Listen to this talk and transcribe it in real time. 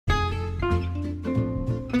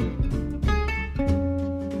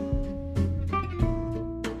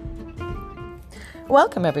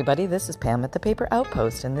Welcome, everybody. This is Pam at the Paper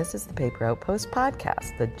Outpost, and this is the Paper Outpost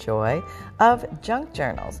podcast, the joy of junk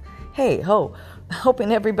journals. Hey,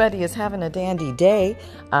 hoping everybody is having a dandy day.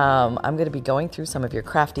 I'm going to be going through some of your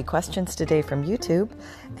crafty questions today from YouTube,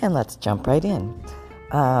 and let's jump right in.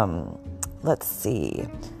 Let's see.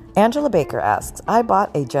 Angela Baker asks, I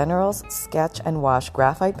bought a General's Sketch and Wash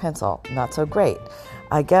graphite pencil. Not so great.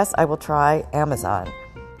 I guess I will try Amazon.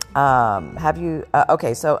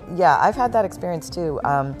 Okay, so yeah, I've had that experience too.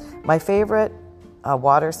 My favorite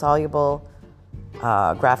water-soluble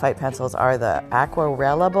graphite pencils are the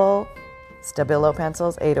Aquarellable Stabilo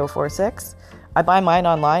pencils, 8046. I buy mine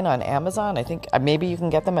online on Amazon. I think maybe you can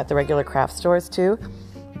get them at the regular craft stores too,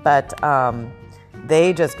 but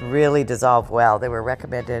they just really dissolve well. They were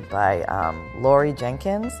recommended by Lori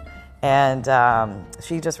Jenkins. And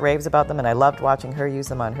she just raves about them, and I loved watching her use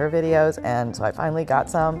them on her videos. And so I finally got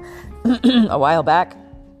some a while back.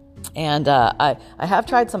 And I have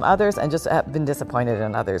tried some others and just have been disappointed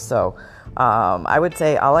in others. So I would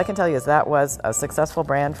say all I can tell you is that was a successful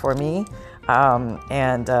brand for me.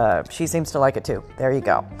 And she seems to like it too. There you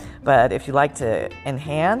go. But if you like to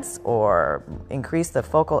enhance or increase the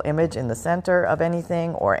focal image in the center of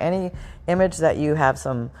anything, or any image that you have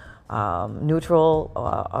some neutral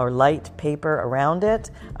or light paper around it,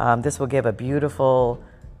 this will give a beautiful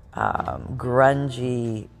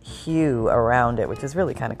grungy hue around it, which is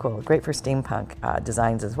really kind of cool. Great for steampunk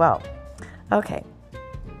designs as well. Okay.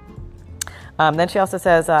 Then she also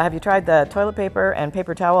says, have you tried the toilet paper and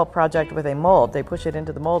paper towel project with a mold? They push it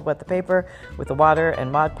into the mold, wet the paper with the water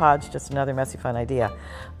and Mod Podge. Just another messy fun idea.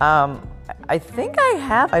 I think I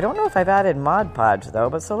have. I don't know if I've added Mod Podge though,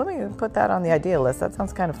 but so let me put that on the idea list. That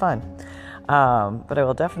sounds kind of fun. But I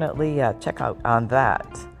will definitely check out on that.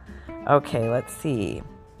 Okay, let's see.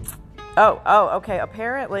 Okay.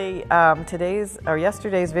 Apparently,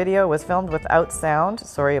 yesterday's video was filmed without sound.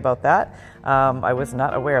 Sorry about that. I was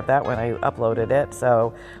not aware of that when I uploaded it.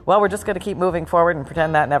 So, well, we're just going to keep moving forward and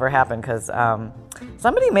pretend that never happened, because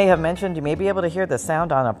somebody may have mentioned you may be able to hear the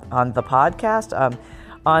sound on the podcast.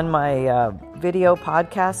 On my video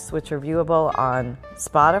podcasts, which are viewable on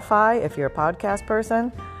Spotify, if you're a podcast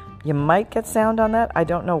person, you might get sound on that. I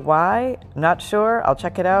don't know why. Not sure. I'll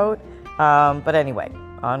check it out. But anyway,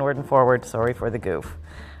 onward and forward. Sorry for the goof.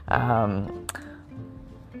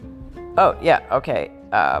 Okay.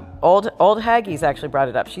 Old Haggie's actually brought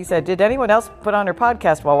it up. She said, did anyone else put on her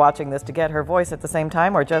podcast while watching this to get her voice at the same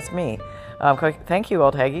time, or just me? Thank you,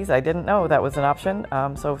 Old Haggie's. I didn't know that was an option.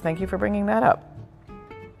 So thank you for bringing that up.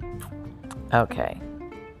 Okay.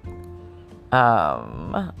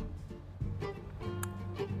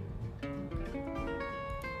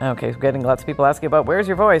 Okay, getting lots of people asking about where's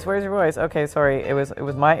your voice? Okay, sorry, it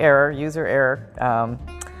was my error, user error.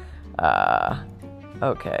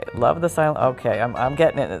 Okay, love the silent. Okay, I'm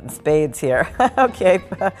getting it in spades here. Okay,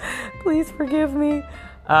 please forgive me.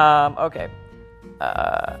 Okay.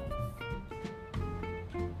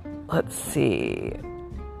 Let's see.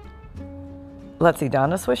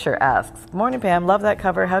 Donna Swisher asks, morning, Pam, love that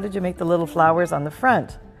cover. How did you make the little flowers on the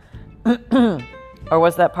front? Or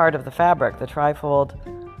was that part of the fabric? The trifold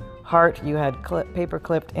heart you had paper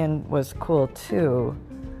clipped in was cool too.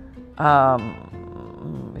 Let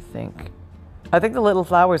me think. I think the little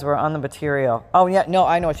flowers were on the material. Oh, yeah, no,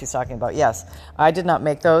 I know what she's talking about. Yes, I did not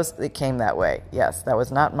make those. It came that way. Yes, that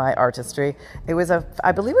was not my artistry. It was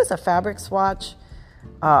I believe it was a fabric swatch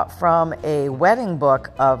from a wedding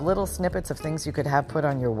book of little snippets of things you could have put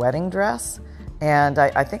on your wedding dress. And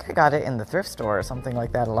I think I got it in the thrift store or something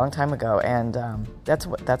like that a long time ago. And that's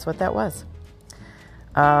what that was.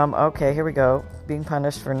 Okay, here we go. Being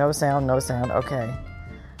punished for no sound. Okay.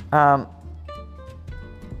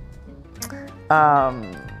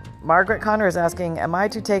 Margaret Connor is asking, am I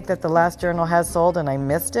to take that the last journal has sold and I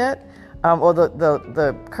missed it? Well,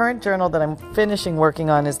 the current journal that I'm finishing working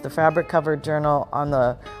on is the fabric covered journal on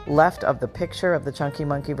the left of the picture of the Chunky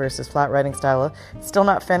Monkey versus flat writing style. It's still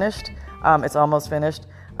not finished. It's almost finished.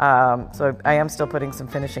 So I am still putting some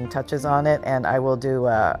finishing touches on it, and I will do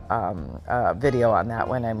a video on that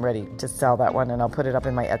when I'm ready to sell that one, and I'll put it up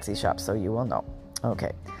in my Etsy shop so you will know.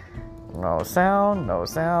 Okay. No sound.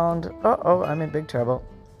 Uh-oh, I'm in big trouble.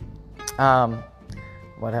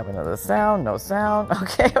 What happened to the sound? No sound.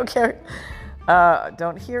 Okay.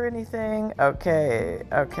 Don't hear anything. Okay.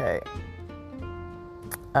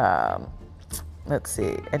 Let's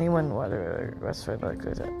see. Anyone want to restaurant like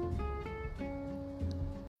that?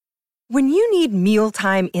 When you need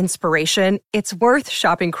mealtime inspiration, it's worth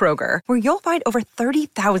shopping Kroger, where you'll find over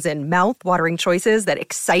 30,000 mouth-watering choices that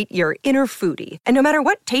excite your inner foodie. And no matter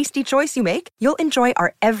what tasty choice you make, you'll enjoy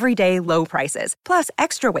our everyday low prices, plus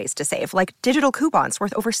extra ways to save, like digital coupons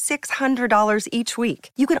worth over $600 each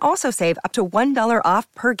week. You can also save up to $1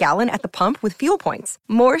 off per gallon at the pump with fuel points.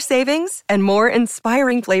 More savings and more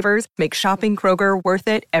inspiring flavors make shopping Kroger worth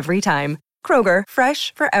it every time. Kroger,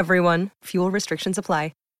 fresh for everyone. Fuel restrictions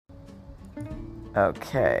apply.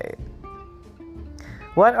 Okay.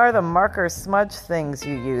 What are the marker smudge things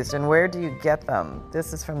you used and where do you get them?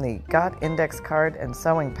 This is from the Got Index Card and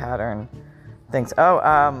Sewing Pattern things.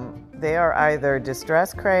 They are either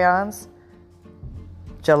distress crayons,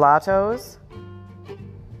 gelatos,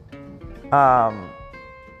 and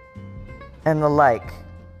the like.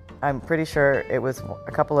 I'm pretty sure it was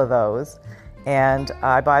a couple of those, and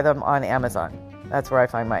I buy them on Amazon. That's where I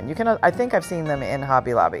find mine. I think I've seen them in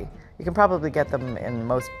Hobby Lobby. You can probably get them in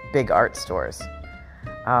most big art stores.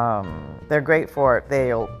 They're great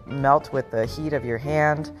they'll melt with the heat of your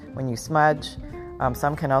hand when you smudge.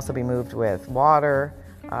 Some can also be moved with water.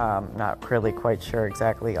 Not really quite sure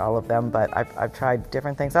exactly all of them, but I've tried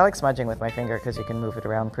different things. I like smudging with my finger because you can move it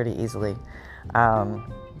around pretty easily.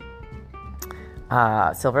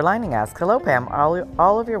 Silver Lining asks, hello Pam,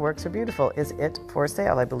 all of your works are beautiful. Is it for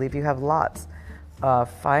sale? I believe you have lots.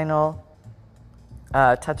 Final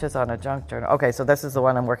touches on a junk journal. Okay, so this is the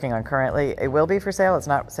one I'm working on currently. It will be for sale. It's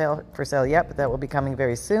not for sale yet, but that will be coming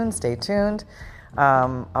very soon. Stay tuned.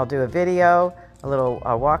 I'll do a video, a little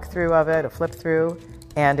walkthrough of it, a flip through,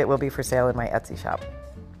 and it will be for sale in my Etsy shop.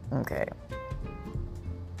 Okay.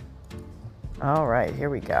 All right, here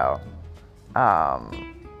we go.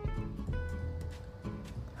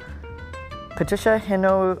 Patricia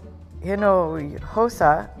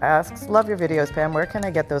Hinojosa asks, love your videos, Pam. Where can I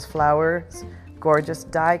get those flowers? Gorgeous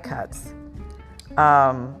die cuts.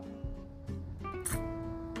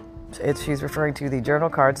 She's referring to the journal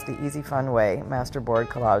cards, The Easy Fun Way, Masterboard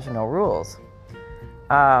Collage, No Rules.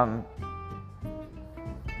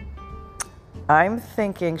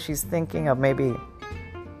 She's thinking of maybe,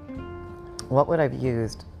 what would I've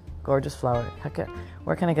used? Gorgeous flower.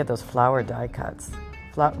 Where can I get those flower die cuts?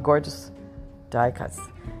 Gorgeous die cuts.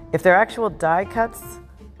 If they're actual die cuts,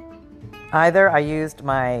 either I used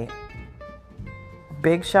my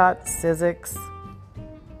Big Shot Sizzix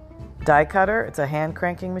die cutter. It's a hand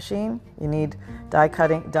cranking machine. You need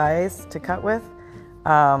dies to cut with.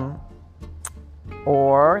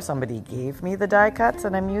 Or somebody gave me the die cuts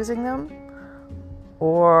and I'm using them.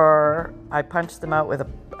 Or I punched them out with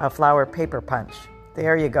a flower paper punch.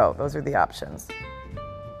 There you go. Those are the options.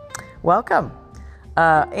 Welcome.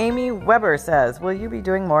 Amy Weber says, will you be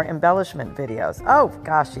doing more embellishment videos? Oh,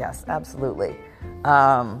 gosh, yes, absolutely.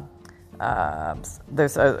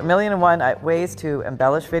 There's a million and one ways to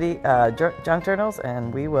embellish junk journals,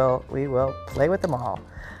 and we will play with them all.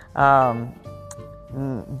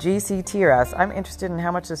 GC TRS, I'm interested in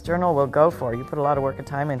how much this journal will go for. You put a lot of work and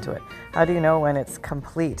time into it. How do you know when it's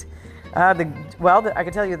complete? I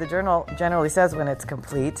can tell you the journal generally says when it's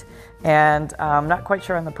complete, and I'm not quite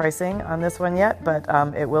sure on the pricing on this one yet, but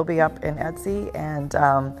it will be up in Etsy, and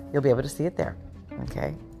you'll be able to see it there.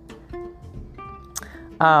 Okay.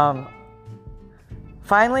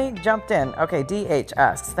 Finally jumped in. Okay, DH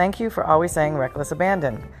asks, thank you for always saying reckless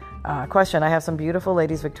abandon. Question, I have some beautiful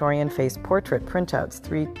ladies Victorian face portrait printouts,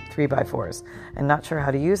 3x4s, and not sure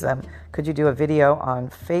how to use them. Could you do a video on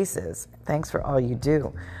faces? Thanks for all you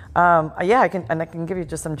do. I can give you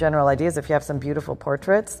just some general ideas. If you have some beautiful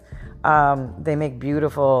portraits, they make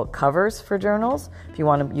beautiful covers for journals. If you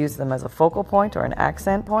want to use them as a focal point or an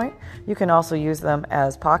accent point, you can also use them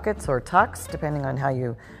as pockets or tucks, depending on how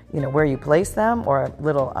where you place them, or a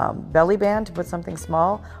little belly band to put something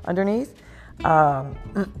small underneath.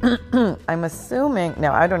 I'm assuming,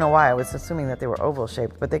 now I don't know why I was assuming that they were oval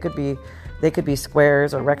shaped, but they could be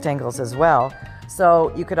squares or rectangles as well.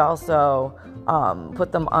 So you could also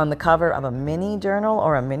put them on the cover of a mini journal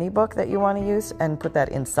or a mini book that you want to use, and put that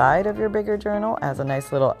inside of your bigger journal as a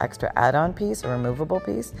nice little extra add-on piece, a removable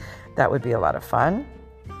piece. That would be a lot of fun.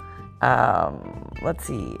 Let's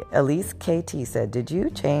see. Elise KT said, did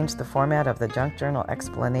you change the format of the junk journal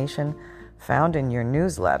explanation found in your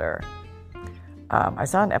newsletter? I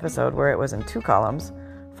saw an episode where it was in 2 columns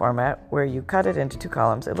format, where you cut it into 2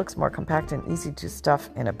 columns. It looks more compact and easy to stuff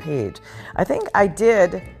in a page. I think I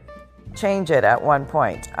did change it at one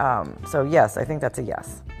point. So yes, I think that's a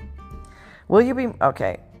yes.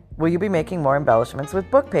 Will you be making more embellishments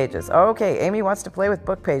with book pages? Oh, okay, Amy wants to play with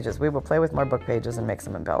book pages. We will play with more book pages and make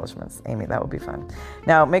some embellishments. Amy, that would be fun.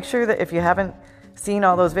 Now, make sure that if you haven't seen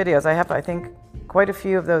all those videos. I have, I think, quite a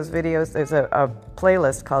few of those videos. There's a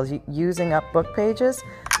playlist called Using Up Book Pages,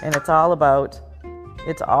 and it's all about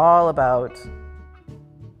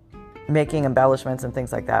making embellishments and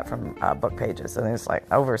things like that from book pages. And there's like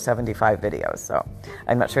over 75 videos. So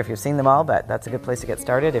I'm not sure if you've seen them all, but that's a good place to get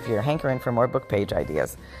started if you're hankering for more book page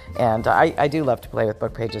ideas. And I do love to play with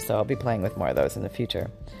book pages, so I'll be playing with more of those in the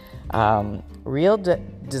future. Real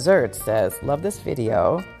Dessert says, love this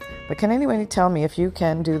video, but can anyone tell me if you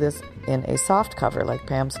can do this in a soft cover like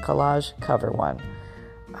Pam's collage cover one?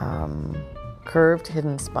 Curved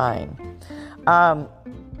hidden spine.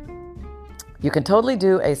 You can totally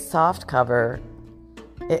do a soft cover,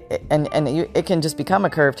 it can just become a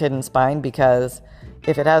curved hidden spine, because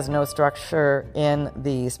if it has no structure in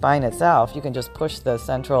the spine itself, you can just push the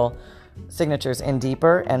central signatures in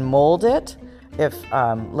deeper and mold it. If,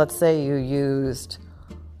 let's say you used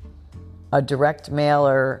a direct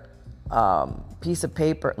mailer piece of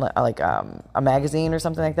paper, like a magazine or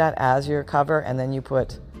something like that, as your cover, and then you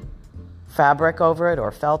put fabric over it or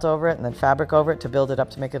felt over it and then fabric over it to build it up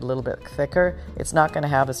to make it a little bit thicker, it's not going to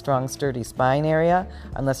have a strong, sturdy spine area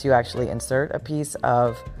unless you actually insert a piece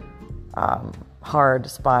of hard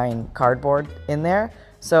spine cardboard in there.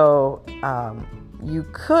 So you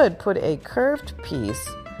could put a curved piece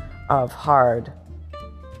of hard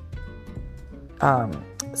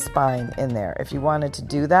spine in there if you wanted to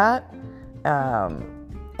do that,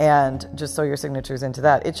 and just sew your signatures into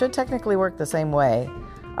that. It should technically work the same way.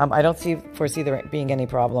 I don't foresee there being any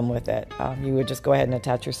problem with it. You would just go ahead and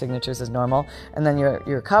attach your signatures as normal, and then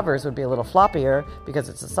your covers would be a little floppier because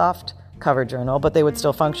it's a soft cover journal, but they would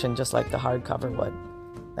still function just like the hard cover would.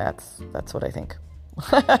 That's what I think.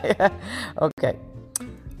 Okay.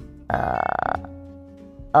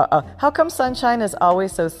 How come Sunshine is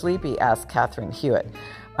always so sleepy? Asked Catherine Hewitt.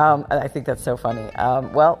 I think that's so funny.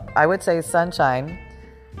 Well, I would say Sunshine.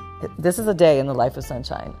 This is a day in the life of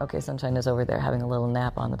Sunshine. Okay, Sunshine is over there having a little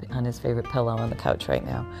nap on his favorite pillow on the couch right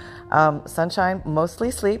now. Sunshine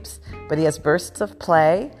mostly sleeps, but he has bursts of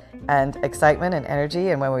play and excitement and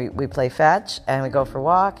energy. And when we play fetch and we go for a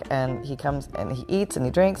walk, and he comes and he eats and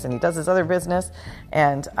he drinks and he does his other business.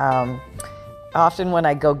 And often when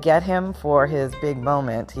I go get him for his big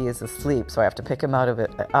moment, he is asleep. So I have to pick him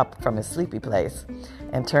up from his sleepy place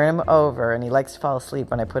and turn him over. And he likes to fall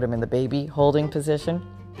asleep when I put him in the baby holding position.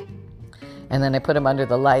 And then I put him under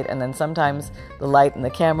the light, and then sometimes the light and the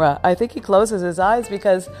camera, I think he closes his eyes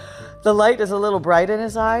because the light is a little bright in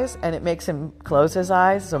his eyes, and it makes him close his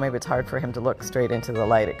eyes, so maybe it's hard for him to look straight into the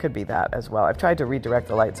light. It could be that as well. I've tried to redirect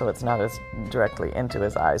the light so it's not as directly into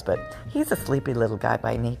his eyes, but he's a sleepy little guy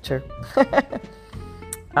by nature.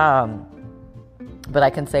 But I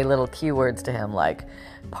can say little keywords to him like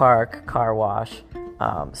park, car wash,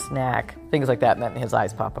 snack, things like that, and then his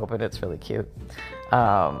eyes pop open. It's really cute.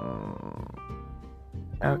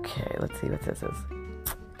 Okay, let's see what this is.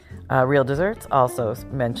 Real Desserts also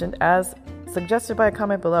mentioned, as suggested by a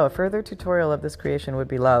comment below, a further tutorial of this creation would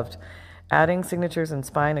be loved. Adding signatures and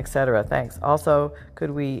spine, etc. Thanks. Also,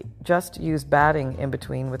 could we just use batting in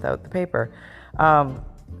between without the paper?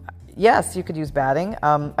 Yes, you could use batting.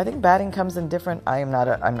 I think batting comes in different. I'm not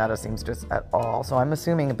a seamstress at all, so I'm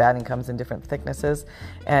assuming batting comes in different thicknesses.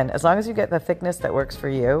 And as long as you get the thickness that works for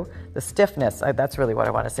you, the stiffness, that's really what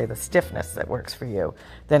I want to say, the stiffness that works for you,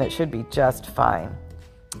 then it should be just fine.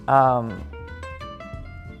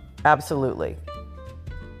 Absolutely.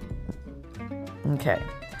 Okay.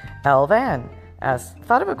 L. Van asks,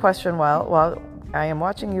 thought of a question while I am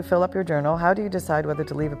watching you fill up your journal. How do you decide whether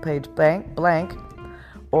to leave a page blank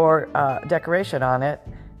or decoration on it?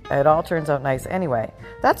 It all turns out nice anyway.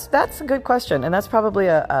 That's a good question, and that's probably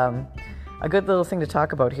a good little thing to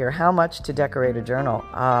talk about here. How much to decorate a journal?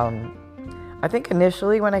 I think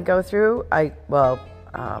initially when I go through, I've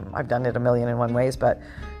done it 1,000,001 ways, but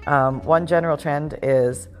one general trend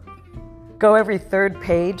is go every third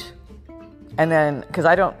page, and then, because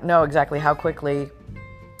I don't know exactly how quickly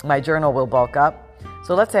my journal will bulk up.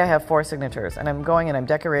 So let's say I have 4 signatures, and I'm going and I'm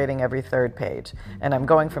decorating every third page. And I'm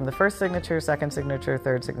going from the first signature, second signature,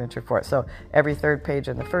 third signature, fourth. So every third page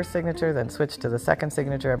in the first signature, then switch to the second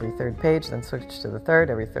signature every third page, then switch to the third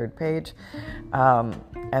every third page, and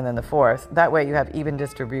then the fourth. That way you have even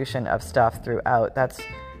distribution of stuff throughout. That's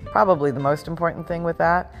probably the most important thing with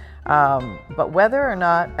that. But whether or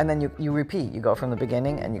not, and then you repeat, you go from the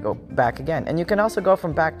beginning and you go back again. And you can also go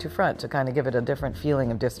from back to front to kind of give it a different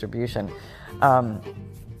feeling of distribution.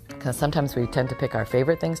 because sometimes we tend to pick our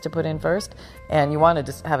favorite things to put in first, and you want to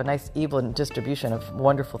just have a nice even distribution of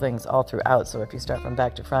wonderful things all throughout. So if you start from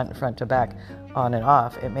back to front and front to back, on and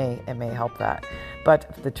off, it may help that.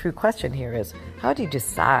 But the true question here is, how do you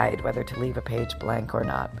decide whether to leave a page blank or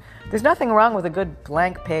not? There's nothing wrong with a good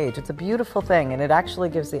blank page. It's a beautiful thing, and it actually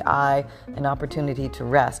gives the eye an opportunity to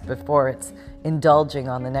rest before it's indulging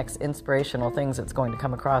on the next inspirational things it's going to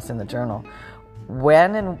come across in the journal.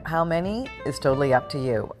 When and how many is totally up to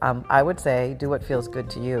you. I would say do what feels good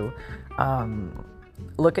to you.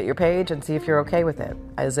 Look at your page and see if you're okay with it.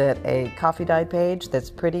 Is it a coffee dyed page that's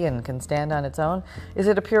pretty and can stand on its own? Is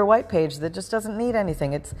it a pure white page that just doesn't need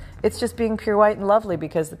anything? It's just being pure white and lovely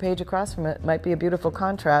because the page across from it might be a beautiful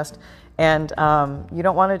contrast, and you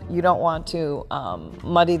don't want to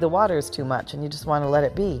muddy the waters too much, and you just want to let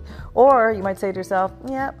it be. Or you might say to yourself,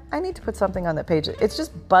 yeah, I need to put something on that page. It's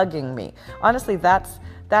just bugging me. Honestly, that's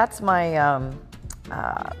my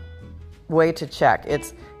way to check.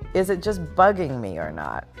 Is it just bugging me or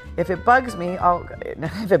not? If it bugs me,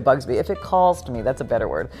 if it calls to me, that's a better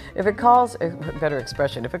word. Better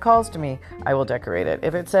expression. If it calls to me, I will decorate it.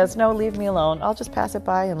 If it says, no, leave me alone, I'll just pass it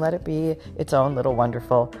by and let it be its own little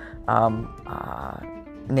wonderful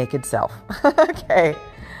naked self. Okay.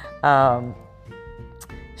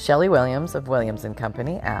 Shelley Williams of Williams &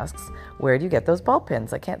 Company asks, where do you get those bulb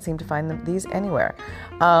pins? I can't seem to find these anywhere.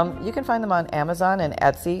 You can find them on Amazon and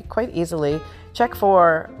Etsy quite easily. Check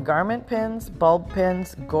for garment pins, bulb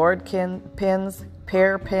pins, gourd pins,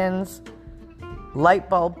 pear pins, light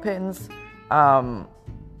bulb pins.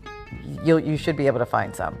 You should be able to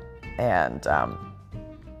find some. And,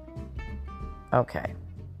 okay.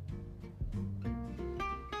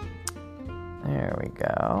 There we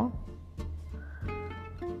go.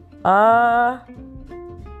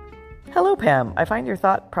 Hello, Pam. I find your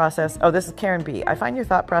thought process... Oh, this is Karen B. I find your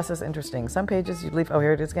thought process interesting. Some pages you leave... Oh,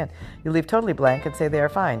 here it is again. You leave totally blank and say they are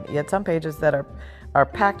fine. Yet some pages that are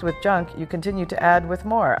packed with junk, you continue to add with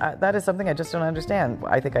more. That is something I just don't understand.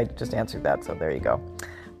 I think I just answered that, so there you go.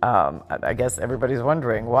 I guess everybody's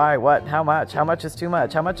wondering why, what, how much? How much is too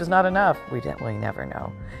much? How much is not enough? We never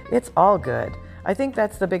know. It's all good. I think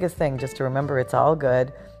that's the biggest thing, just to remember it's all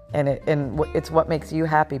good. And it's what makes you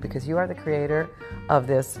happy, because you are the creator of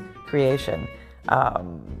this creation.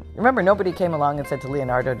 Remember, nobody came along and said to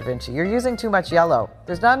Leonardo da Vinci, you're using too much yellow.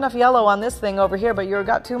 There's not enough yellow on this thing over here, but you've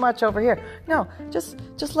got too much over here. No, just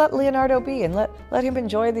let Leonardo be and let him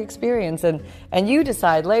enjoy the experience. And you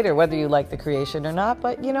decide later whether you like the creation or not.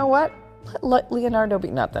 But you know what? Let Leonardo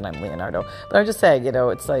be. Not that I'm Leonardo, but I'm just saying,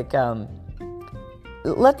 it's like...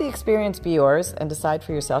 let the experience be yours and decide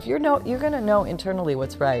for yourself. You're going to know internally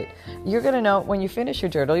what's right. You're going to know when you finish your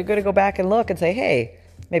journal, you're going to go back and look and say, hey,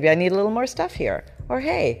 maybe I need a little more stuff here. Or,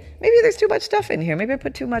 hey, maybe there's too much stuff in here. Maybe I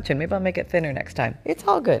put too much in. Maybe I'll make it thinner next time. It's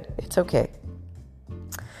all good. It's okay.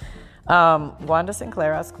 Wanda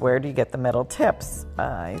Sinclair asks, where do you get the metal tips?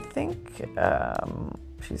 I think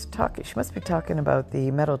she must be talking about the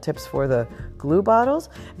metal tips for the glue bottles.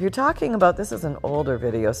 If you're talking about, this is an older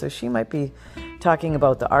video, so she might be talking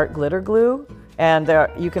about the art glitter glue, and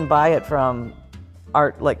you can buy it from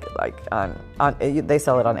art they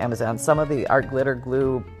sell it on Amazon. Some of the art glitter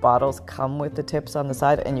glue bottles come with the tips on the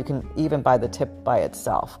side, and you can even buy the tip by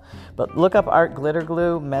itself. But look up art glitter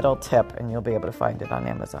glue metal tip, and you'll be able to find it on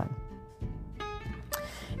Amazon.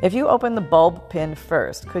 If you open the bulb pin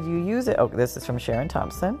first, could you use it? Oh, this is from Sharon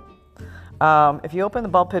Thompson. If you open the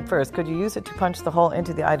bulb pin first, could you use it to punch the hole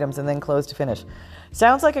into the items and then close to finish?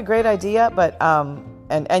 Sounds like a great idea, but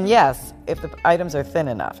and yes, if the items are thin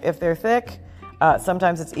enough. If they're thick,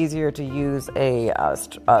 sometimes it's easier to use a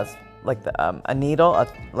needle,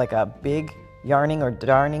 like a big yarning or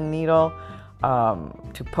darning needle,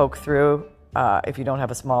 to poke through if you don't have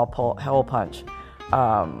a small hole punch.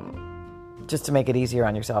 Just to make it easier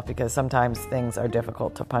on yourself, because sometimes things are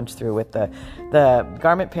difficult to punch through with the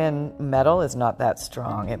garment pin metal is not that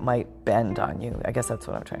strong. It might bend on you. I guess that's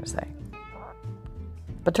what I'm trying to say.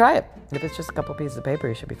 But try it. If it's just a couple pieces of paper,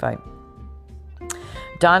 you should be fine.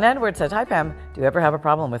 Don Edwards says, hi Pam, do you ever have a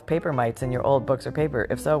problem with paper mites in your old books or paper?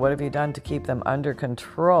 If so, what have you done to keep them under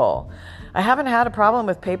control? I haven't had a problem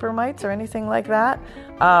with paper mites or anything like that.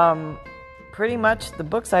 Pretty much the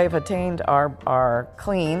books I have obtained are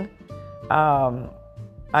clean.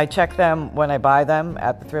 I check them when I buy them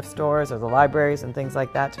at the thrift stores or the libraries and things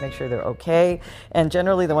like that to make sure they're okay. And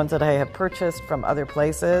generally the ones that I have purchased from other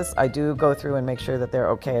places, I do go through and make sure that they're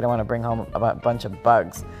okay. I don't want to bring home a bunch of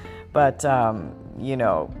bugs. But,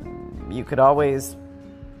 you could always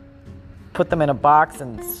put them in a box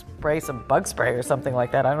and spray some bug spray or something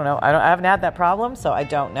like that. I don't know. I haven't had that problem, so I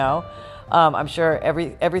don't know. I'm sure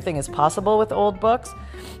everything is possible with old books.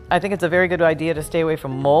 I think it's a very good idea to stay away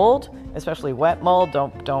from mold, especially wet mold.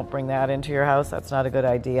 Don't bring that into your house. That's not a good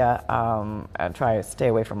idea. And try to stay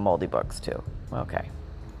away from moldy books too. Okay.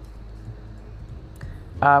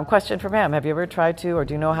 Question for Pam. Have you ever tried to, or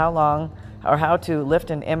do you know how long, or how to lift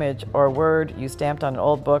an image or word you stamped on an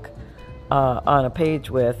old book on a page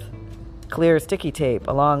with clear sticky tape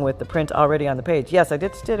along with the print already on the page? Yes, I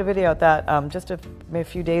did a video of that just a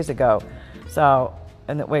few days ago. So,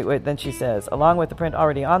 and then, wait, then she says, along with the print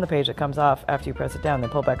already on the page, it comes off after you press it down, then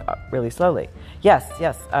pull back up really slowly. Yes.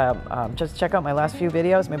 Just check out my last few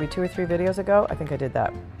videos, maybe 2 or 3 videos ago. I think I did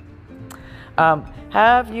that.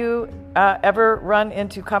 Have you ever run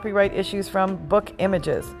into copyright issues from book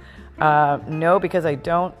images? No, because I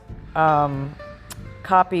don't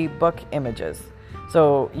copy book images.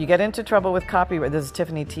 So you get into trouble with copyright. This is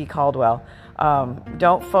Tiffany T. Caldwell.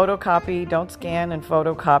 Don't photocopy, don't scan and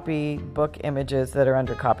photocopy book images that are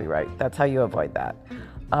under copyright. That's how you avoid that.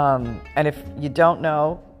 And if you don't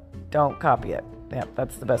know, don't copy it. Yeah,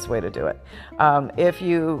 that's the best way to do it. If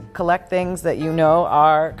you collect things that you know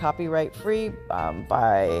are copyright free,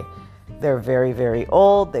 they're very, very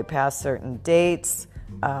old, they pass certain dates,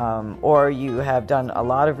 or you have done a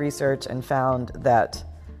lot of research and found that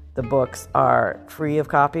the books are free of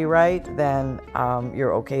copyright, then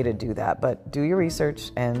you're okay to do that. But do your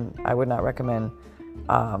research, and I would not recommend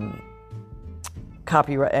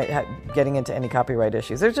getting into any copyright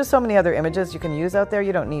issues. There's just so many other images you can use out there.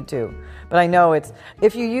 You don't need to. But I know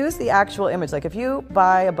if you use the actual image, like if you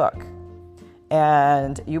buy a book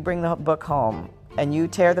and you bring the book home and you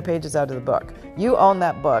tear the pages out of the book, you own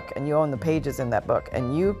that book and you own the pages in that book,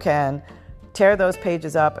 and you can tear those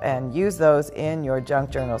pages up and use those in your junk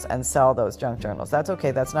journals and sell those junk journals. That's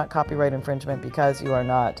okay. That's not copyright infringement because you are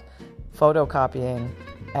not photocopying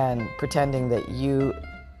and pretending that you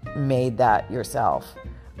made that yourself.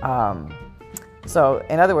 So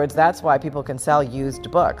in other words, that's why people can sell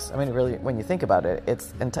used books. I mean, really, when you think about it,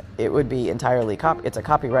 it would be entirely it's a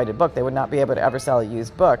copyrighted book. They would not be able to ever sell a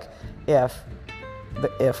used book if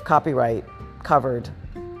copyright covered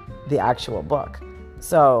the actual book.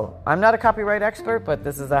 So I'm not a copyright expert, but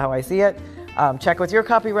this is how I see it. Check with your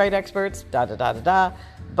copyright experts,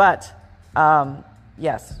 But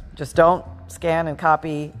yes, just don't scan and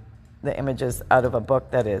copy the images out of a book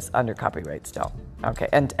that is under copyright still. Okay,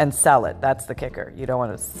 and sell it. That's the kicker. You don't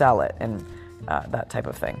want to sell it and that type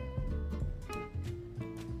of thing.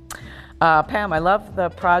 Pam, I love the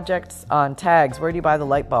projects on tags. Where do you buy the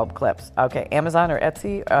light bulb clips? Okay, Amazon or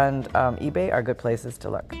Etsy and eBay are good places to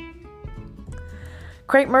look.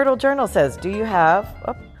 Crepe Myrtle Journal says, do you have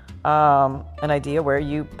an idea where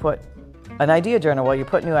you put an idea journal where you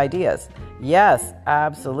put new ideas? Yes,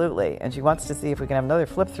 absolutely. And she wants to see if we can have another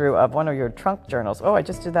flip through of one of your trunk journals. Oh, I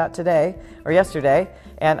just did that today or yesterday,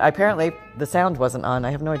 and apparently the sound wasn't on.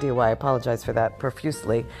 I have no idea why. I apologize for that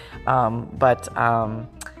profusely. But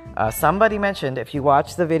somebody mentioned, if you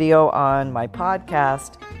watch the video on my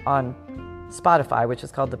podcast on Spotify, which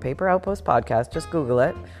is called the Paper Outpost Podcast, just Google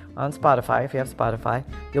it on Spotify. If you have Spotify,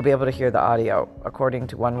 you'll be able to hear the audio, according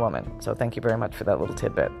to one woman. So thank you very much for that little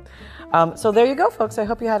tidbit. So there you go, folks. I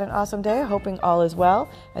hope you had an awesome day. Hoping all is well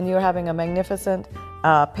and you're having a magnificent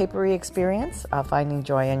papery experience, finding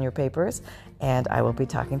joy in your papers. And I will be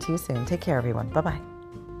talking to you soon. Take care, everyone.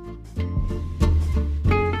 Bye-bye.